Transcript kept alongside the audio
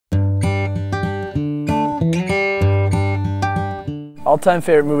All-time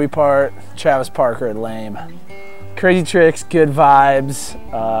favorite movie part, Travis Parker at Lame. Crazy tricks, good vibes.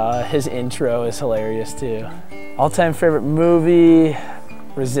 His intro is hilarious too. All-time favorite movie,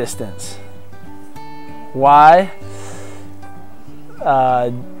 Resistance. Why?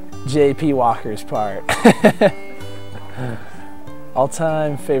 JP Walker's part.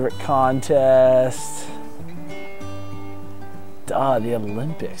 All-time favorite contest. The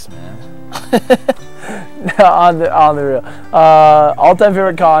Olympics, man. No, on the real. All-time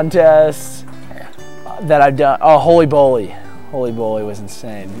favorite contest that I've done. Oh, Holy Bowly. Holy Bowly was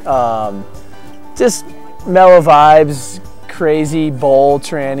insane. Just mellow vibes, crazy bowl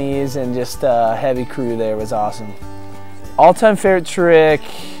trannies, and just heavy crew there was awesome. All-time favorite trick,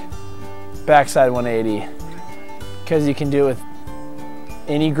 backside 180, because you can do it with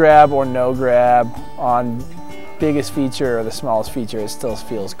any grab or no grab on biggest feature or the smallest feature. It still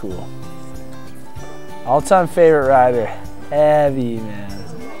feels cool. All-time favorite rider, heavy, man.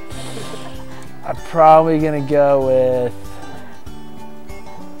 I'm probably gonna go with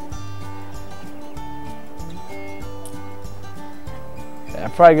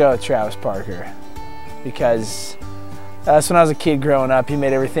I'd probably go with Travis Parker, because that's when I was a kid growing up. He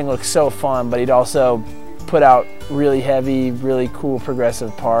made everything look so fun, but he'd also put out really heavy, really cool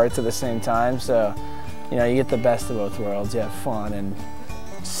progressive parts at the same time. So, you know, you get the best of both worlds. You have fun and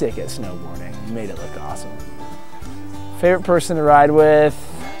sick at snowboarding. He made it look awesome. Favorite person to ride with?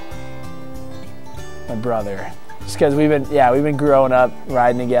 My brother. Just because we've been growing up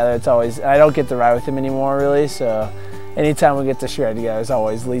riding together. It's always, I don't get to ride with him anymore really, so anytime we get to shred together, it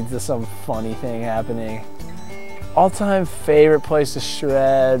always leads to some funny thing happening. All-time favorite place to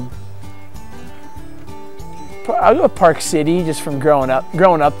shred? I'll go with Park City, just from growing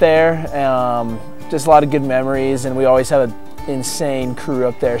up there. Just a lot of good memories, and we always have an insane crew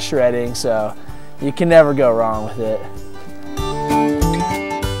up there shredding, so you can never go wrong with it.